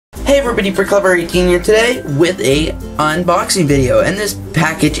Hey everybody, BrickLink18 here today with a unboxing video, and this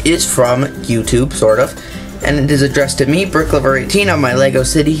package is from YouTube, sort of, and it is addressed to me, BrickLink18, of my LEGO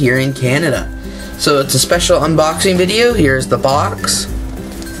city here in Canada. So it's a special unboxing video. Here's the box,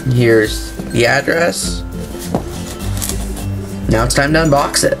 here's the address. Now it's time to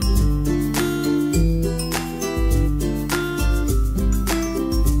unbox it.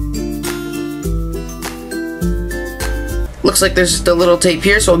 Looks like there's just a little tape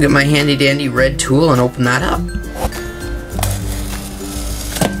here, so I'll get my handy dandy red tool and open that up.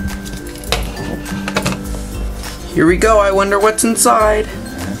 Here we go, I wonder what's inside.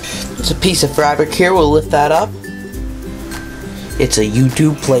 There's a piece of fabric here, we'll lift that up. It's a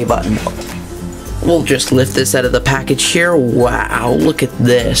YouTube Play Botton. We'll just lift this out of the package here. Wow, look at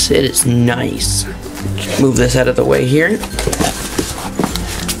this, it is nice. Just move this out of the way here.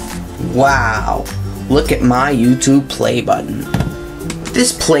 Wow. Look at my YouTube Play Button.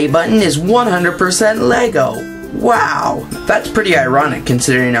 This Play Button is 100% LEGO. Wow, that's pretty ironic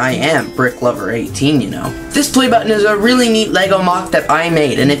considering I am BrickLink18, you know. This Play Button is a really neat LEGO mock that I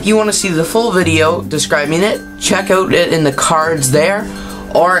made, and if you want to see the full video describing it, check out it in the cards there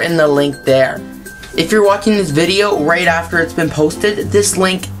or in the link there. If you're watching this video right after it's been posted, this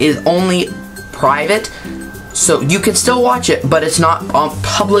link is only private. So you can still watch it, but it's not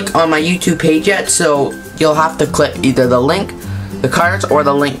public on my YouTube page yet, so you'll have to click either the link, the cards, or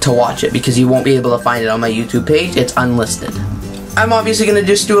the link to watch it, because you won't be able to find it on my YouTube page. It's unlisted. I'm obviously going to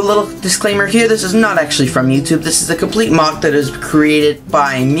just do a little disclaimer here. This is not actually from YouTube. This is a complete mock that is created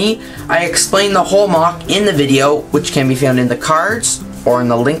by me. I explain the whole mock in the video, which can be found in the cards or in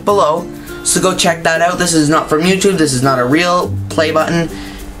the link below. So go check that out. This is not from YouTube. This is not a real Play Button.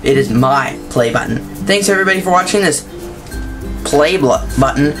 It is my Play Button. Thanks everybody for watching this Play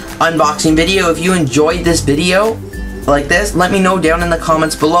Button unboxing video. If you enjoyed this video like this, let me know down in the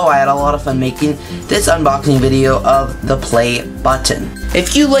comments below. I had a lot of fun making this unboxing video of the Play Button.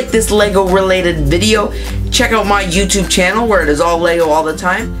 If you like this LEGO related video, check out my YouTube channel where it is all LEGO all the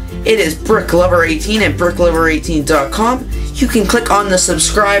time. It is BrickLink18 at BrickLink18.com. You can click on the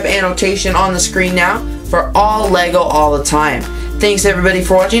subscribe annotation on the screen now for all LEGO all the time. Thanks everybody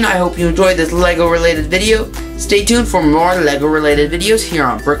for watching. I hope you enjoyed this LEGO related video. Stay tuned for more LEGO related videos here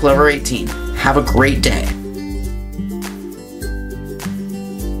on BrickLink18. Have a great day.